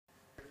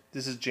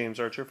This is James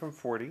Archer from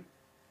 40,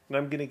 and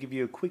I'm going to give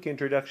you a quick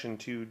introduction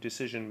to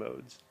decision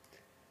modes.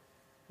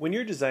 When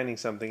you're designing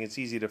something, it's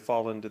easy to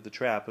fall into the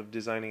trap of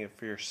designing it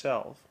for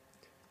yourself.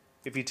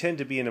 If you tend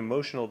to be an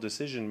emotional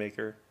decision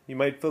maker, you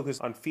might focus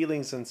on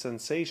feelings and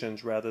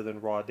sensations rather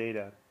than raw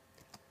data.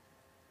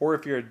 Or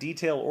if you're a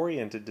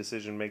detail-oriented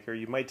decision maker,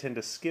 you might tend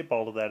to skip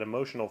all of that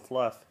emotional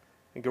fluff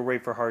and go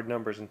right for hard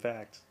numbers and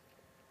facts.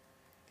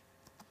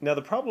 Now,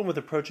 the problem with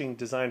approaching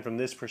design from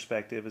this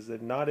perspective is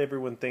that not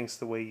everyone thinks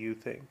the way you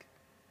think.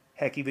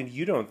 Heck, even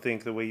you don't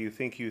think the way you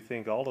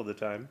think all of the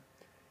time.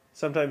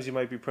 Sometimes you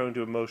might be prone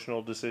to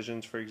emotional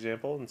decisions, for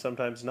example, and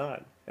sometimes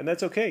not. And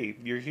that's okay,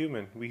 you're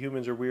human. We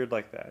humans are weird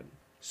like that.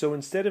 So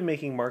instead of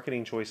making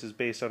marketing choices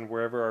based on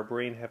wherever our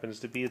brain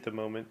happens to be at the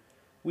moment,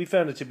 we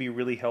found it to be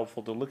really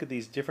helpful to look at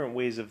these different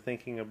ways of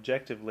thinking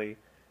objectively,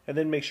 and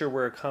then make sure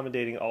we're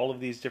accommodating all of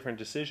these different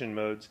decision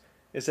modes,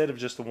 instead of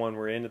just the one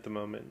we're in at the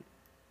moment.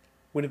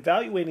 When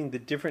evaluating the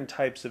different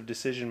types of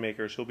decision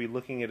makers who'll be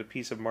looking at a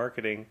piece of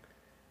marketing,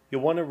 you'll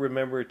want to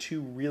remember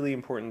two really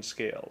important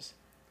scales.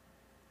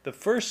 The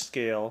first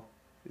scale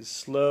is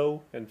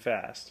slow and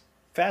fast.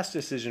 Fast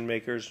decision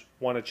makers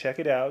want to check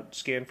it out,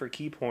 scan for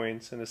key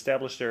points, and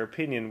establish their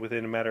opinion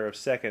within a matter of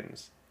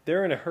seconds.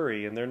 They're in a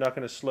hurry and they're not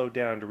going to slow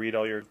down to read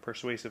all your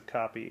persuasive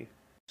copy.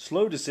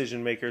 Slow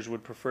decision makers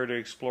would prefer to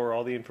explore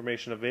all the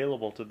information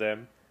available to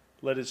them,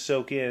 let it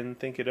soak in,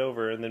 think it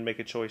over, and then make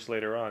a choice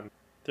later on.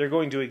 They're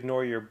going to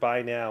ignore your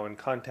buy now and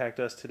contact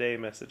us today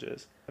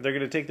messages, and they're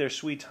going to take their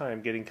sweet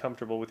time getting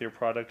comfortable with your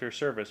product or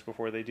service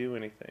before they do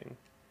anything.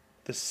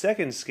 The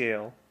second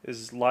scale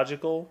is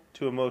logical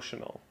to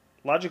emotional.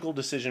 Logical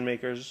decision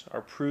makers are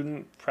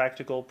prudent,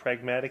 practical,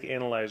 pragmatic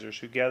analyzers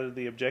who gather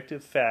the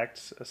objective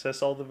facts,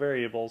 assess all the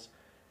variables,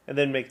 and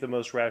then make the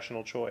most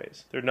rational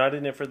choice. They're not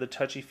in it for the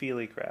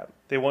touchy-feely crap.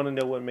 They want to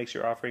know what makes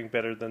your offering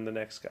better than the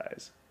next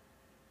guy's.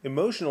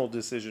 Emotional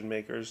decision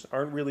makers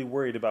aren't really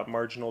worried about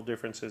marginal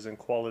differences in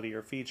quality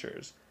or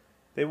features.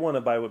 They want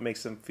to buy what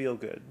makes them feel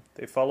good.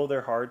 They follow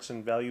their hearts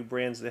and value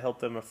brands that help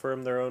them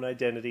affirm their own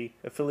identity,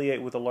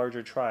 affiliate with a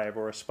larger tribe,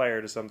 or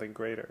aspire to something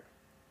greater.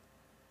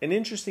 An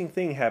interesting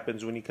thing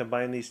happens when you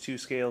combine these two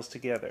scales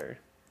together.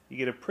 You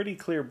get a pretty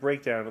clear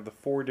breakdown of the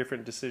four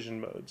different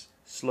decision modes: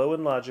 slow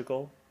and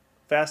logical,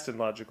 fast and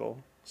logical,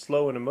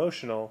 slow and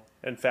emotional,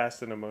 and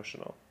fast and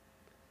emotional.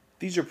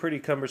 These are pretty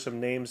cumbersome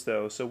names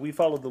though, so we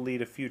followed the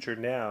lead of Future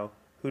Now,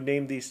 who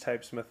named these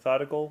types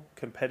methodical,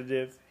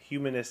 competitive,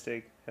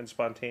 humanistic, and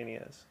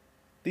spontaneous.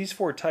 These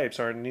four types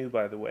aren't new,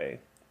 by the way.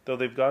 Though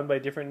they've gone by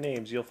different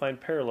names, you'll find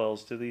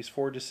parallels to these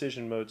four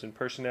decision modes and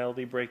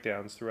personality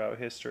breakdowns throughout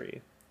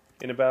history.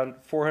 In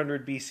about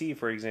 400 BC,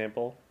 for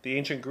example, the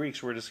ancient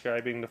Greeks were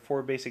describing the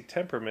four basic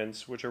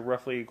temperaments, which are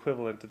roughly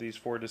equivalent to these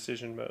four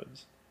decision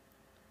modes.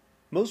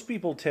 Most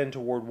people tend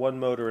toward one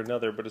mode or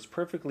another, but it's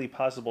perfectly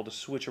possible to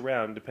switch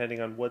around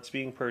depending on what's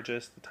being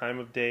purchased, the time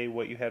of day,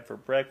 what you had for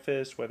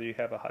breakfast, whether you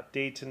have a hot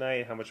date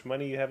tonight, how much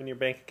money you have in your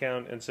bank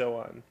account, and so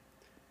on.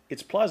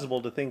 It's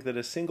plausible to think that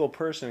a single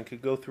person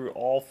could go through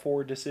all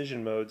four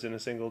decision modes in a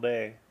single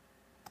day.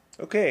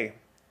 Okay,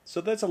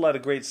 so that's a lot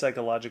of great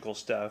psychological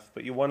stuff,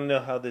 but you want to know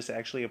how this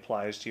actually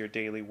applies to your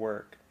daily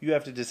work. You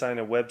have to design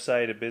a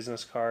website, a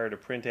business card, a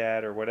print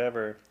ad, or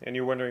whatever, and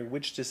you're wondering,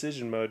 which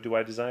decision mode do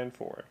I design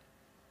for?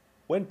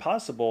 When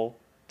possible,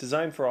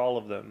 design for all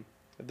of them.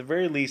 At the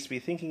very least, be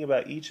thinking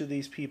about each of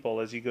these people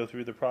as you go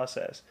through the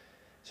process,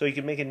 so you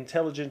can make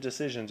intelligent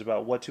decisions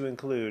about what to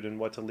include and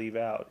what to leave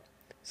out.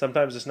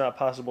 Sometimes it's not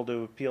possible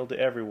to appeal to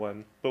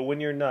everyone, but when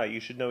you're not,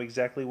 you should know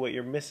exactly what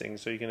you're missing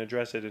so you can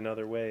address it in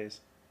other ways.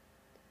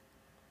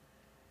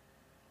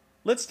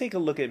 Let's take a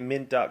look at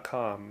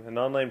Mint.com, an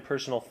online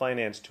personal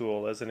finance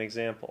tool, as an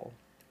example.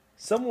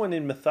 Someone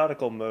in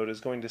methodical mode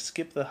is going to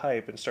skip the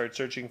hype and start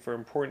searching for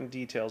important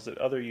details that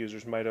other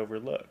users might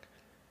overlook.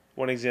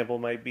 One example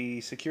might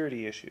be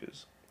security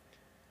issues.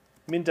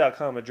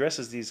 Mint.com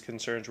addresses these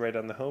concerns right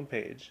on the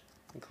homepage,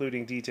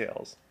 including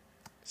details.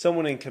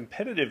 Someone in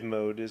competitive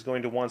mode is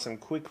going to want some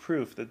quick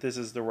proof that this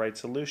is the right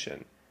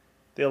solution.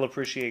 They'll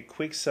appreciate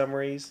quick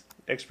summaries,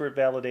 expert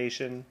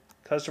validation,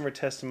 customer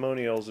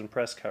testimonials, and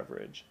press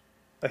coverage.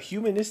 A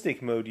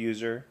humanistic mode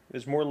user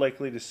is more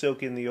likely to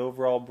soak in the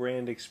overall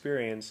brand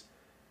experience,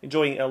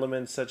 enjoying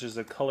elements such as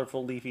a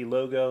colorful leafy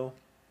logo,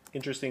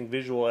 interesting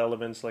visual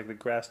elements like the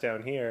grass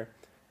down here,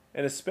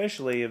 and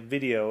especially a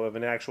video of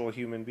an actual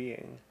human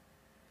being.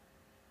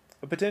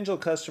 A potential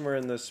customer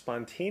in the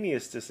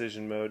spontaneous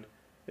decision mode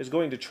is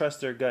going to trust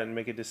their gut and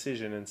make a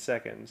decision in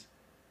seconds.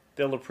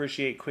 They'll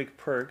appreciate quick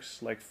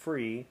perks like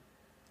free,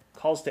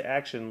 calls to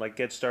action like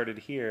get started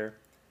here,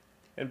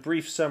 and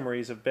brief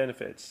summaries of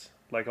benefits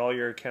like all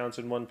your accounts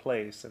in one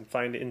place and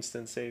find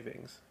instant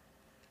savings.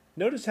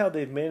 Notice how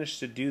they've managed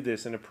to do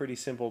this in a pretty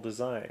simple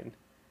design.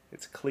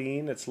 It's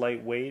clean, it's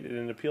lightweight, and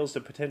it appeals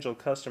to potential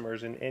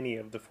customers in any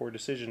of the four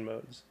decision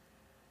modes.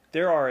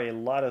 There are a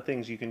lot of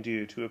things you can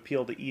do to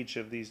appeal to each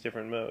of these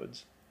different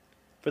modes.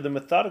 For the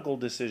methodical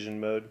decision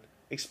mode,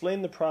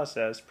 explain the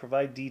process,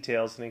 provide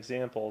details and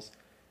examples,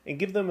 and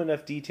give them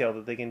enough detail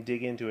that they can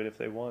dig into it if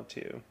they want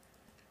to.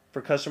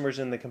 For customers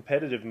in the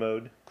competitive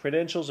mode,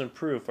 credentials and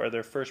proof are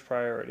their first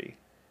priority.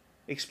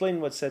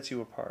 Explain what sets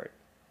you apart.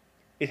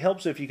 It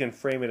helps if you can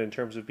frame it in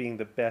terms of being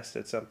the best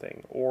at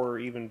something, or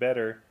even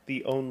better,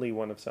 the only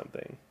one of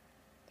something.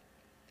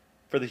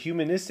 For the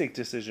humanistic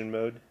decision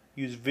mode,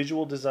 use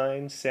visual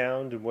design,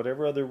 sound, and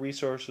whatever other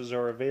resources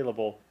are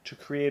available to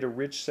create a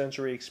rich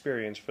sensory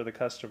experience for the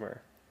customer.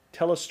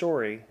 Tell a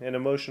story, an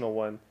emotional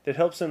one, that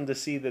helps them to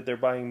see that they're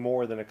buying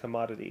more than a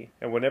commodity.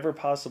 And whenever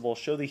possible,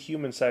 show the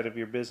human side of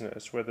your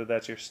business, whether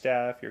that's your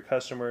staff, your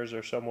customers,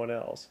 or someone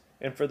else.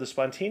 And for the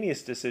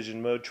spontaneous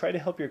decision mode, try to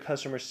help your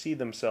customers see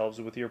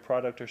themselves with your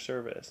product or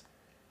service.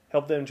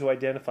 Help them to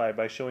identify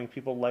by showing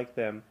people like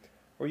them,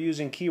 or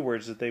using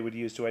keywords that they would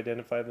use to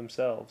identify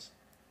themselves.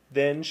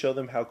 Then show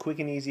them how quick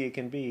and easy it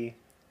can be,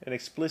 and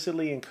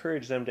explicitly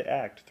encourage them to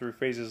act through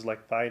phrases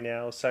like buy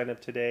now, sign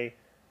up today,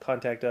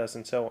 contact us,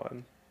 and so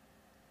on.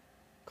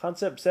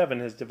 Concept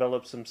 7 has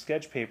developed some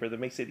sketch paper that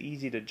makes it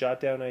easy to jot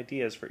down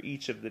ideas for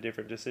each of the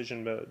different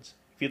decision modes.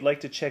 If you'd like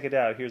to check it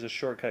out, here's a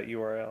shortcut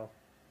URL.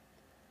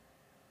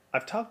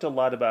 I've talked a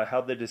lot about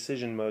how the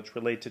decision modes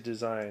relate to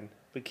design,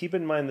 but keep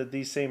in mind that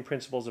these same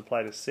principles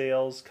apply to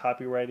sales,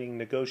 copywriting,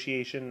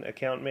 negotiation,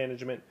 account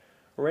management,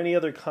 or any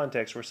other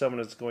context where someone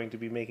is going to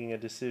be making a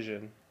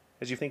decision.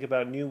 As you think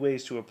about new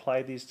ways to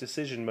apply these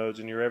decision modes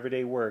in your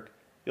everyday work,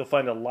 you'll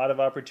find a lot of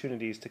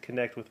opportunities to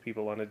connect with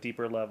people on a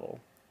deeper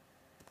level.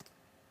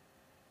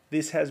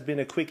 This has been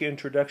a quick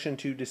introduction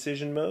to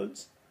decision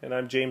modes, and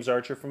I'm James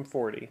Archer from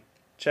 40.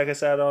 Check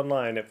us out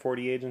online at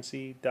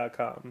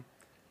 40agency.com.